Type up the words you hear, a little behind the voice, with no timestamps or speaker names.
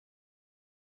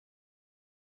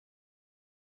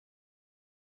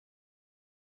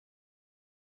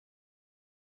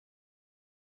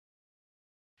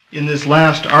In this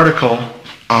last article,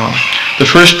 the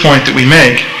first point that we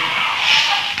make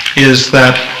is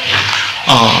that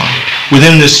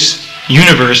within this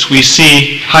universe we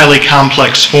see highly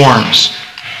complex forms.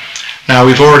 Now,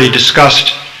 we've already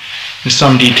discussed in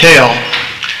some detail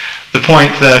the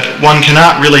point that one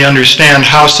cannot really understand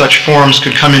how such forms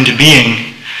could come into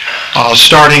being,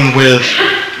 starting with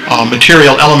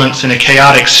material elements in a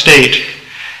chaotic state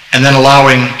and then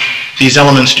allowing these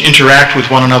elements to interact with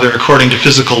one another according to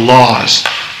physical laws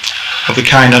of the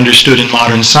kind understood in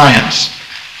modern science.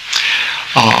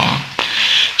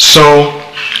 So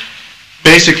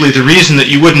basically the reason that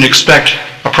you wouldn't expect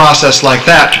a process like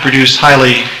that to produce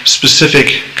highly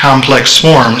specific complex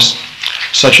forms,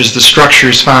 such as the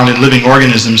structures found in living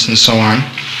organisms and so on,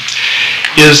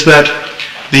 is that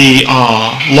the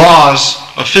laws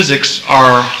of physics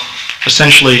are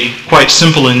essentially quite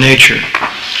simple in nature.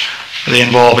 They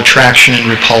involve attraction and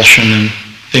repulsion and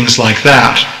things like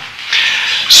that.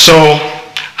 So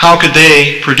how could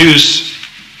they produce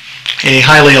a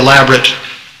highly elaborate,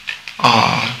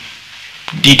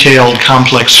 detailed,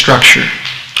 complex structure?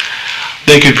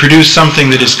 They could produce something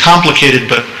that is complicated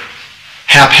but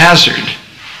haphazard.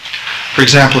 For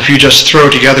example, if you just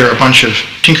throw together a bunch of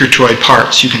tinker toy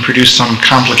parts, you can produce some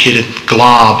complicated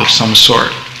glob of some sort.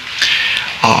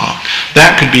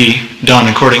 That could be done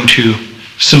according to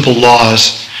simple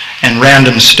laws and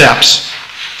random steps.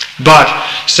 But,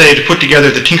 say, to put together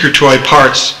the tinker toy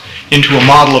parts into a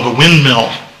model of a windmill,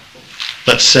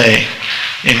 let's say,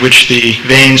 in which the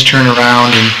vanes turn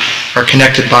around and are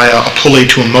connected by a pulley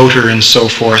to a motor and so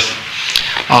forth,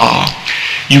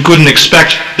 you couldn't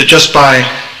expect that just by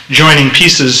joining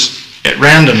pieces at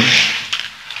random,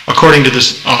 according to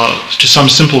this, to some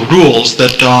simple rules,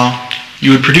 that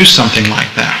you would produce something like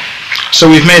that. So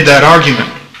we've made that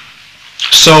argument.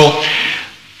 So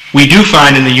we do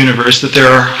find in the universe that there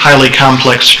are highly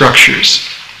complex structures.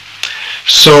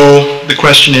 So the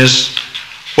question is,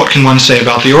 what can one say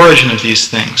about the origin of these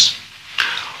things?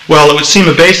 Well, it would seem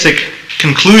a basic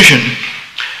conclusion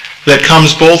that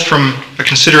comes both from a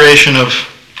consideration of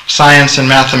science and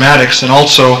mathematics and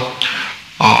also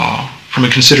from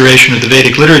a consideration of the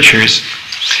Vedic literatures,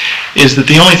 is that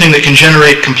the only thing that can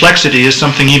generate complexity is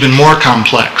something even more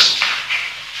complex.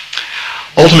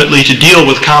 Ultimately, to deal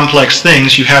with complex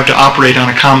things, you have to operate on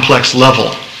a complex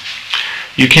level.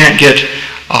 You can't get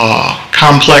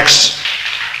complex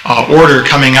order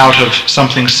coming out of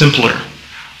something simpler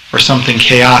or something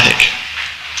chaotic.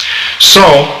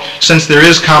 So, since there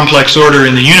is complex order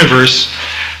in the universe,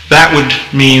 that would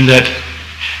mean that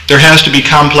there has to be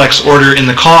complex order in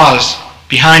the cause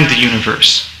behind the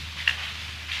universe.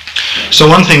 So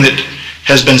one thing that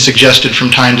has been suggested from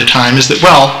time to time is that,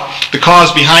 well, the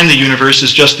cause behind the universe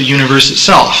is just the universe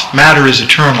itself. Matter is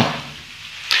eternal.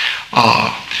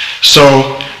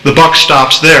 So the buck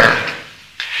stops there.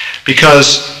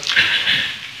 Because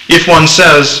if one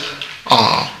says,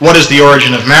 what is the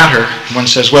origin of matter? One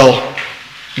says, well,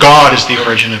 God is the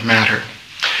origin of matter.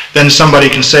 Then somebody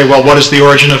can say, well, what is the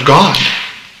origin of God?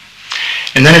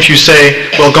 And then if you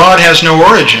say, well, God has no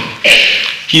origin.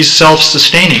 He's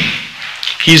self-sustaining.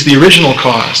 He's the original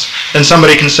cause. Then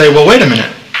somebody can say, well, wait a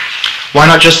minute. Why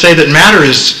not just say that matter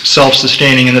is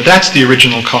self-sustaining and that that's the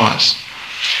original cause?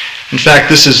 In fact,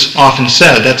 this is often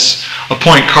said. That's a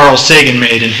point Carl Sagan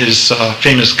made in his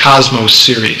famous Cosmos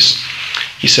series.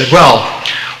 He said, well,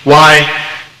 why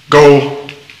go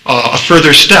a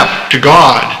further step to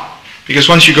God? Because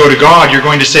once you go to God, you're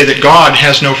going to say that God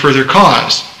has no further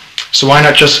cause. So why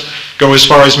not just go as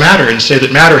far as matter and say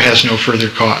that matter has no further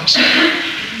cause?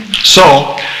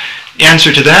 So, the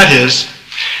answer to that is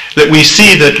that we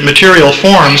see that material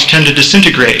forms tend to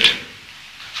disintegrate.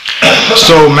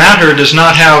 So matter does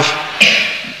not have,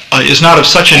 is not of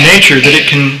such a nature that it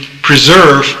can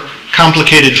preserve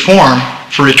complicated form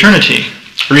for eternity,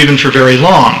 or even for very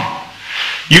long.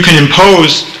 You can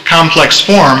impose complex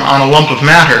form on a lump of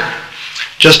matter,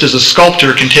 just as a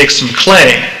sculptor can take some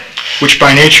clay, which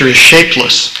by nature is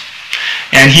shapeless,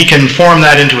 and he can form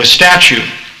that into a statue.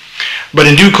 But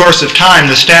in due course of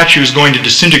time, the statue is going to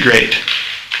disintegrate.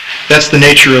 That's the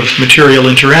nature of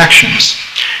material interactions.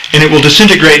 And it will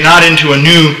disintegrate not into a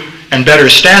new and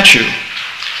better statue.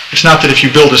 It's not that if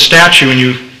you build a statue and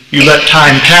you let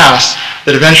time pass,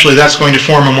 that eventually that's going to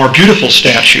form a more beautiful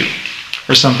statue,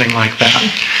 or something like that.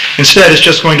 Instead, it's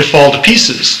just going to fall to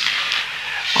pieces.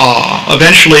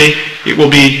 Eventually, it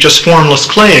will be just formless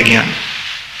clay again.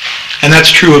 And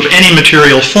that's true of any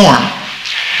material form.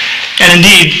 And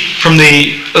indeed, from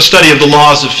the study of the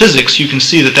laws of physics, you can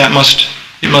see that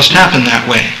it must happen that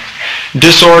way.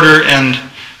 Disorder and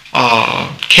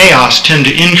chaos tend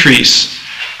to increase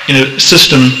in a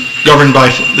system governed by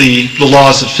the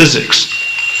laws of physics.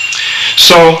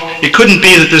 So it couldn't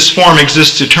be that this form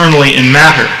exists eternally in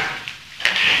matter,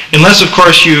 unless, of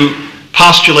course, you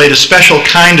postulate a special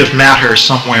kind of matter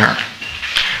somewhere,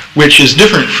 which is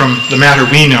different from the matter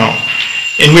we know,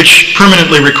 and which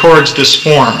permanently records this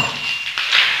form.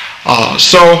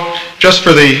 So, just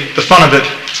for the fun of it,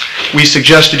 we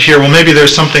suggested here, well, maybe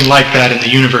there's something like that in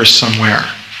the universe somewhere.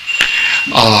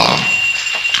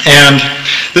 And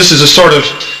this is a sort of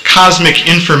cosmic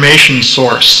information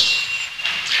source.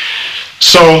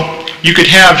 So, you could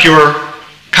have your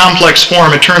complex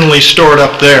form eternally stored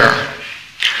up there,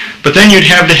 but then you'd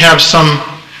have to have some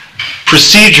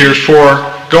procedure for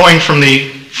going from the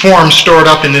form stored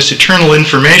up in this eternal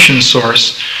information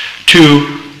source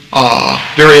to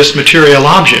various material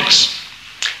objects.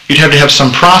 You'd have to have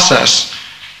some process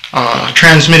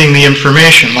transmitting the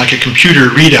information, like a computer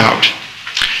readout.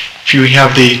 If you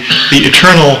have the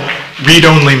eternal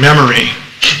read-only memory,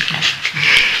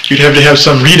 you'd have to have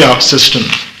some readout system.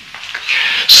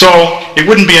 So it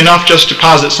wouldn't be enough just to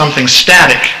posit something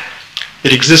static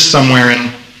that exists somewhere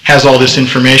and has all this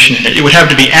information in it. It would have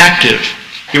to be active.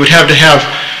 You would have to have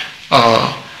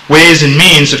ways and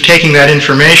means of taking that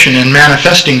information and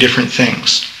manifesting different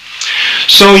things.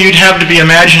 So you'd have to be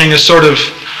imagining a sort of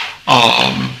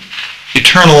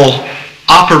eternal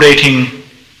operating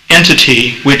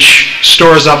entity which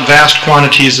stores up vast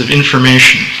quantities of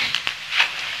information.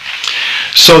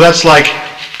 So that's like,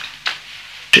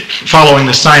 following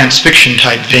the science fiction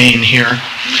type vein here,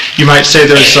 you might say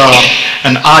there's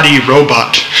an Adi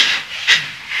robot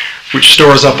which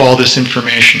stores up all this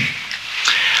information.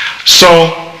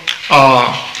 So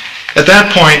at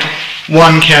that point,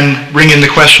 one can bring in the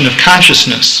question of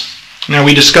consciousness. Now,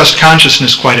 we discussed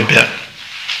consciousness quite a bit.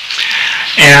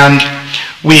 And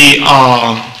we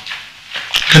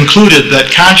concluded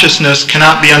that consciousness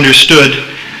cannot be understood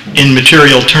in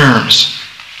material terms.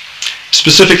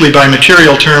 Specifically, by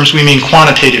material terms, we mean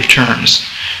quantitative terms,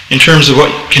 in terms of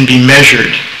what can be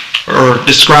measured or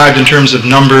described in terms of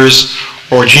numbers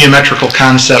or geometrical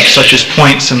concepts such as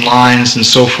points and lines and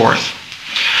so forth.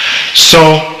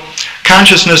 So,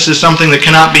 consciousness is something that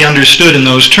cannot be understood in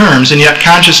those terms, and yet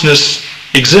consciousness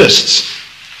exists.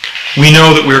 We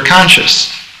know that we're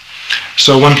conscious.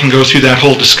 So one can go through that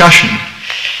whole discussion.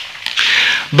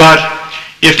 But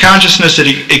if consciousness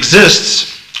exists,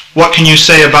 what can you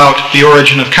say about the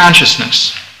origin of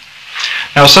consciousness?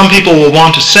 Now, some people will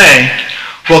want to say,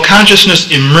 well, consciousness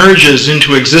emerges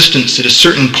into existence at a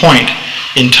certain point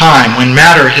in time when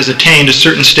matter has attained a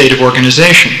certain state of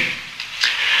organization.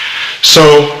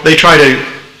 So they try to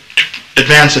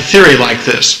advance a theory like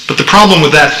this. But the problem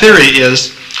with that theory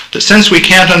is that since we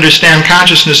can't understand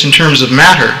consciousness in terms of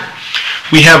matter,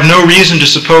 we have no reason to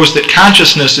suppose that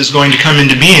consciousness is going to come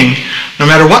into being no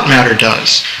matter what matter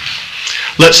does.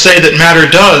 Let's say that matter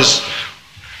does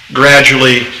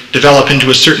gradually develop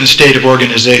into a certain state of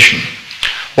organization.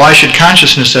 Why should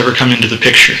consciousness ever come into the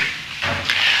picture?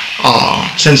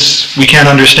 Since we can't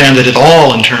understand it at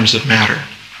all in terms of matter.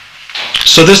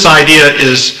 So this idea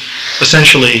is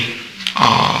essentially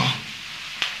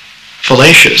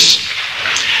fallacious.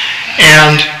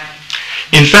 And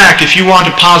in fact, if you want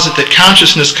to posit that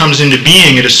consciousness comes into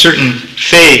being at a certain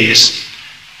phase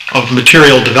of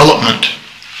material development,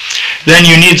 then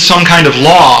you need some kind of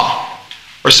law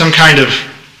or some kind of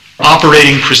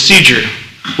operating procedure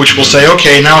which will say,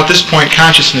 okay, now at this point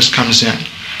consciousness comes in.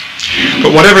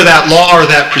 But whatever that law or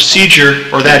that procedure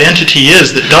or that entity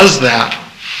is that does that,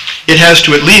 it has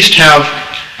to at least have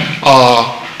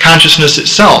consciousness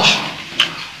itself,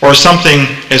 or something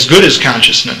as good as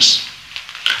consciousness.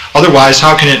 Otherwise,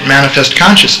 how can it manifest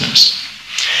consciousness?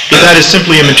 If that is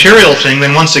simply a material thing,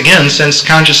 then once again, since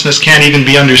consciousness can't even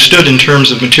be understood in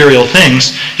terms of material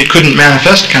things, it couldn't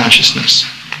manifest consciousness.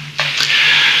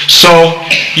 So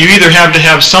you either have to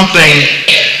have something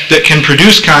that can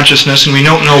produce consciousness, and we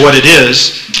don't know what it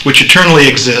is, which eternally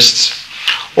exists,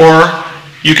 or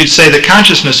you could say that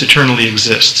consciousness eternally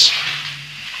exists.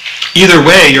 Either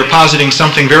way, you're positing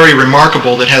something very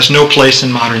remarkable that has no place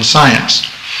in modern science.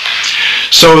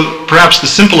 So perhaps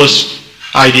the simplest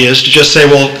idea is to just say,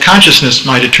 well, consciousness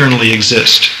might eternally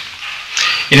exist.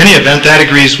 In any event, that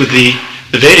agrees with the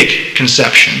Vedic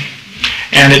conception,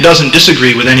 and it doesn't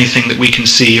disagree with anything that we can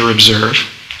see or observe.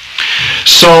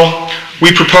 So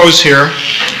we propose here,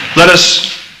 let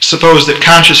us suppose that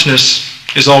consciousness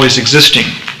is always existing.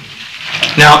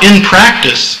 Now, in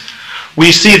practice,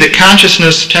 we see that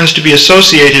consciousness tends to be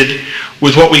associated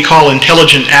with what we call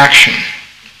intelligent action.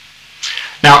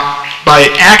 Now,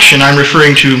 by action, I'm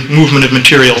referring to movement of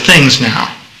material things now.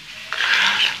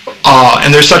 And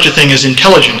there's such a thing as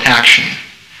intelligent action.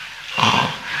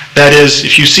 That is,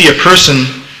 if you see a person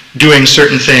doing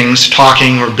certain things,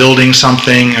 talking or building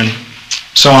something and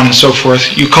so on and so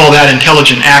forth, you call that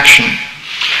intelligent action.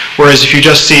 Whereas if you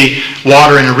just see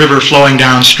water in a river flowing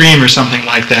downstream or something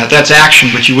like that, that's action,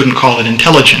 but you wouldn't call it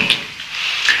intelligent.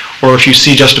 Or if you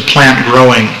see just a plant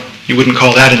growing, you wouldn't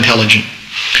call that intelligent.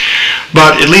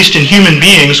 But at least in human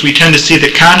beings, we tend to see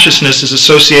that consciousness is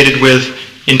associated with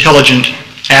intelligent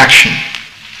action.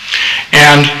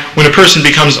 And when a person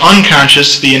becomes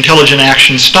unconscious, the intelligent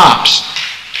action stops.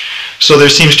 So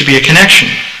there seems to be a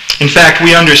connection. In fact,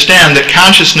 we understand that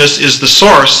consciousness is the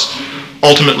source,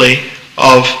 ultimately,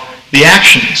 of the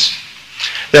actions.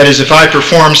 That is, if I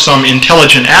perform some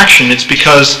intelligent action, it's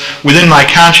because within my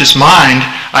conscious mind,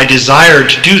 I desire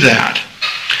to do that.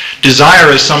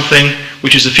 Desire is something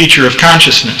which is a feature of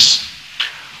consciousness.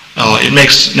 It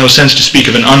makes no sense to speak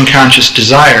of an unconscious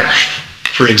desire,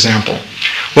 for example.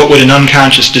 What would an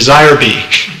unconscious desire be?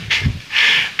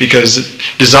 Because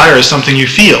desire is something you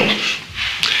feel.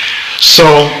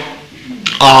 So,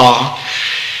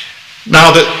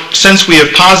 now that since we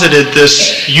have posited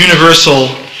this universal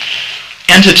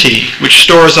entity which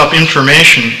stores up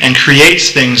information and creates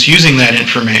things using that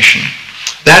information,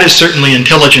 that is certainly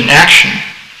intelligent action.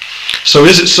 So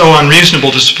is it so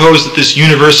unreasonable to suppose that this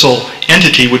universal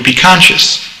entity would be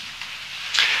conscious?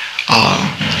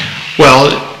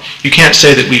 Well, you can't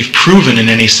say that we've proven in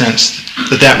any sense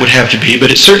that that would have to be, but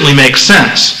it certainly makes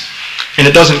sense. And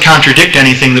it doesn't contradict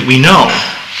anything that we know.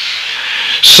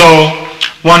 So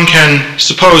one can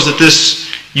suppose that this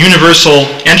universal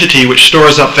entity which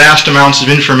stores up vast amounts of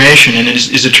information and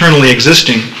is eternally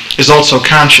existing is also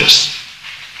conscious.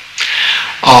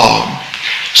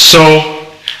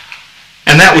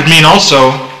 And that would mean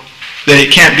also that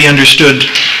it can't be understood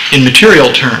in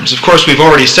material terms. Of course, we've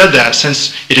already said that,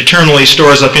 since it eternally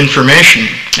stores up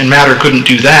information, and matter couldn't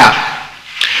do that.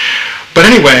 But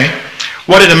anyway,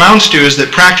 what it amounts to is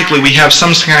that practically we have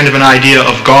some kind of an idea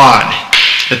of God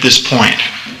at this point,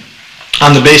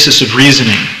 on the basis of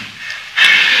reasoning.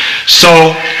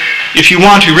 So, if you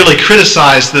want to really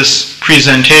criticize this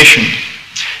presentation,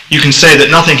 you can say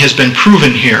that nothing has been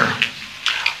proven here.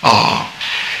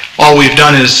 All we've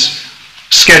done is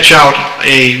sketch out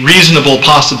a reasonable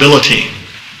possibility.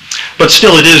 But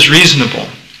still it is reasonable.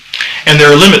 And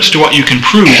there are limits to what you can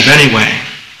prove anyway.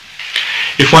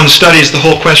 If one studies the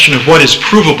whole question of what is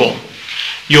provable,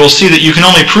 you will see that you can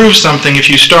only prove something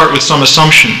if you start with some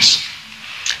assumptions.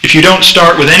 If you don't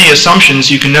start with any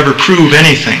assumptions, you can never prove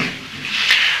anything.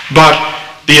 But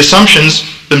the assumptions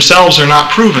themselves are not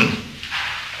proven.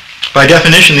 By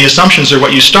definition, the assumptions are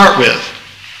what you start with.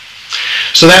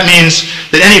 So that means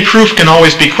that any proof can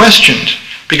always be questioned,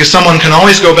 because someone can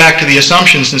always go back to the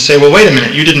assumptions and say, well, wait a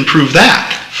minute, you didn't prove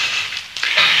that.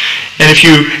 And if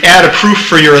you add a proof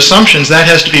for your assumptions, that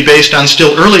has to be based on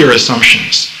still earlier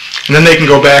assumptions. And then they can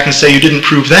go back and say, you didn't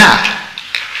prove that.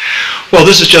 Well,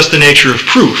 this is just the nature of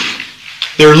proof.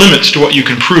 There are limits to what you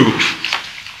can prove.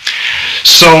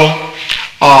 So,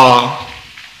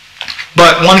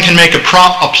 but one can make a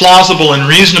plausible and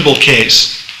reasonable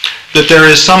case that there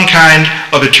is some kind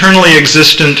of eternally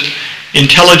existent,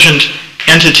 intelligent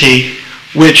entity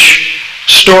which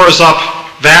stores up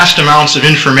vast amounts of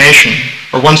information.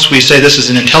 Or once we say this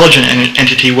is an intelligent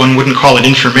entity, one wouldn't call it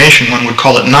information, one would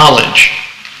call it knowledge.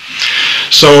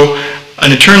 So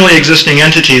an eternally existing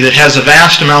entity that has a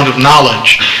vast amount of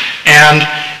knowledge and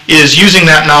is using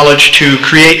that knowledge to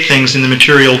create things in the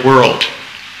material world.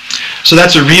 So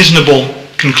that's a reasonable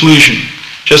conclusion,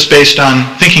 just based on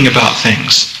thinking about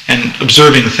things and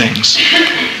observing things.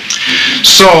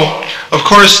 So, of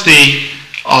course, the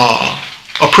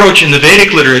approach in the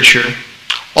Vedic literature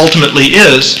ultimately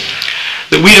is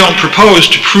that we don't propose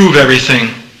to prove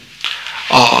everything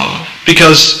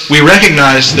because we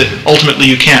recognize that ultimately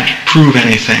you can't prove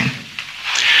anything.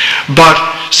 But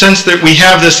since that we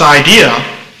have this idea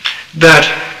that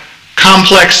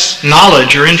complex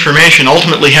knowledge or information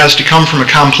ultimately has to come from a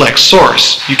complex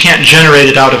source, you can't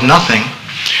generate it out of nothing,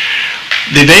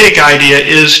 the Vedic idea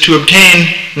is to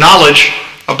obtain knowledge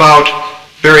about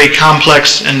very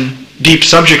complex and deep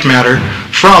subject matter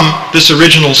from this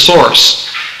original source.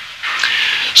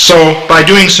 So by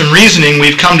doing some reasoning,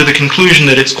 we've come to the conclusion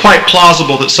that it's quite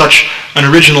plausible that such an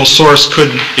original source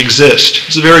could exist.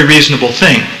 It's a very reasonable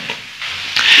thing.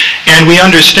 And we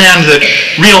understand that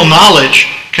real knowledge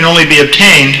can only be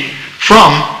obtained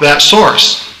from that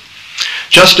source.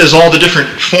 Just as all the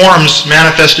different forms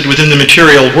manifested within the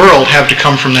material world have to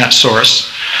come from that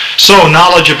source, so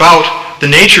knowledge about the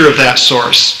nature of that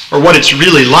source, or what it's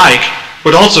really like,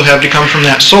 would also have to come from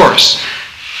that source.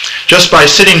 Just by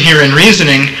sitting here and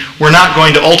reasoning, we're not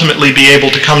going to ultimately be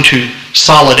able to come to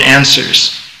solid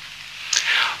answers.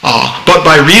 But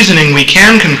by reasoning, we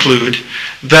can conclude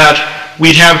that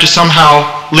we'd have to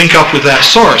somehow link up with that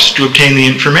source to obtain the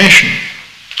information.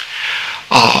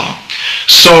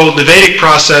 So the Vedic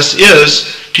process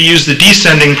is to use the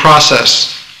descending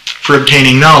process for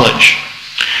obtaining knowledge.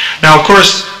 Now, of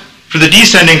course, for the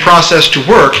descending process to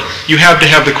work, you have to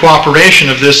have the cooperation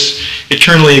of this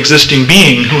eternally existing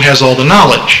being who has all the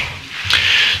knowledge.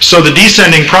 So the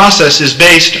descending process is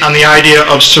based on the idea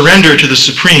of surrender to the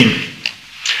Supreme.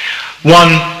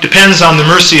 One depends on the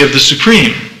mercy of the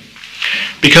Supreme,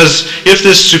 because if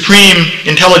this supreme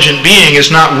intelligent being is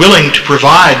not willing to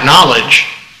provide knowledge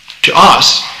to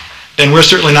us, then we're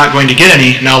certainly not going to get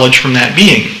any knowledge from that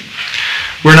being.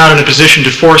 We're not in a position to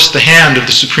force the hand of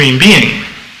the Supreme Being.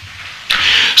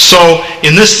 So,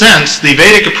 in this sense, the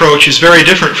Vedic approach is very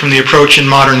different from the approach in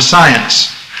modern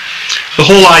science. The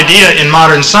whole idea in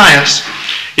modern science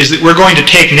is that we're going to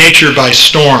take nature by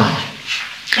storm.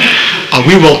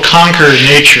 We will conquer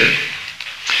nature.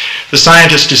 The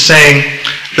scientist is saying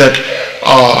that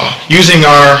using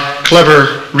our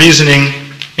clever reasoning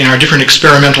in our different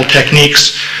experimental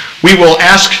techniques, we will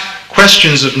ask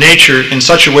questions of nature in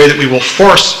such a way that we will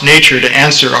force nature to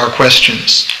answer our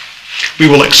questions. We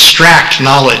will extract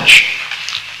knowledge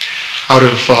out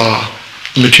of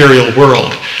the material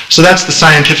world. So that's the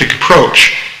scientific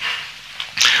approach.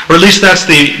 Or at least that's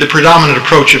the predominant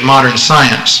approach of modern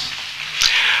science.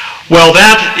 Well,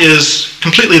 that is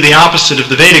completely the opposite of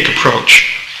the Vedic approach.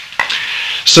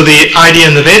 So the idea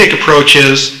in the Vedic approach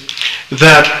is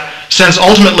that since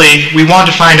ultimately we want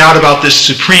to find out about this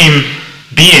supreme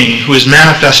being who is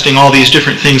manifesting all these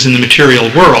different things in the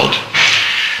material world,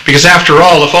 because after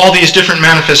all, if all these different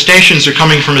manifestations are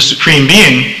coming from a supreme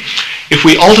being, if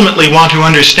we ultimately want to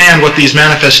understand what these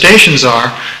manifestations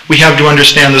are, we have to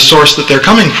understand the source that they're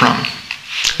coming from.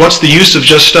 What's the use of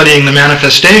just studying the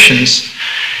manifestations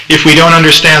if we don't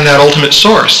understand that ultimate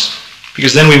source?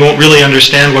 Because then we won't really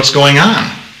understand what's going on.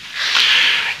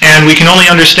 And we can only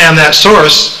understand that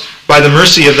source by the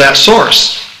mercy of that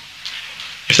source.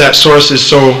 If that source is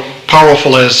so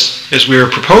powerful as we are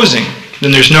proposing,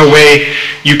 then there's no way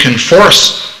you can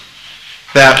force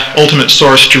that ultimate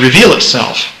source to reveal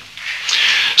itself.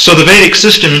 So the Vedic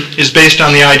system is based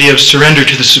on the idea of surrender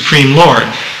to the Supreme Lord.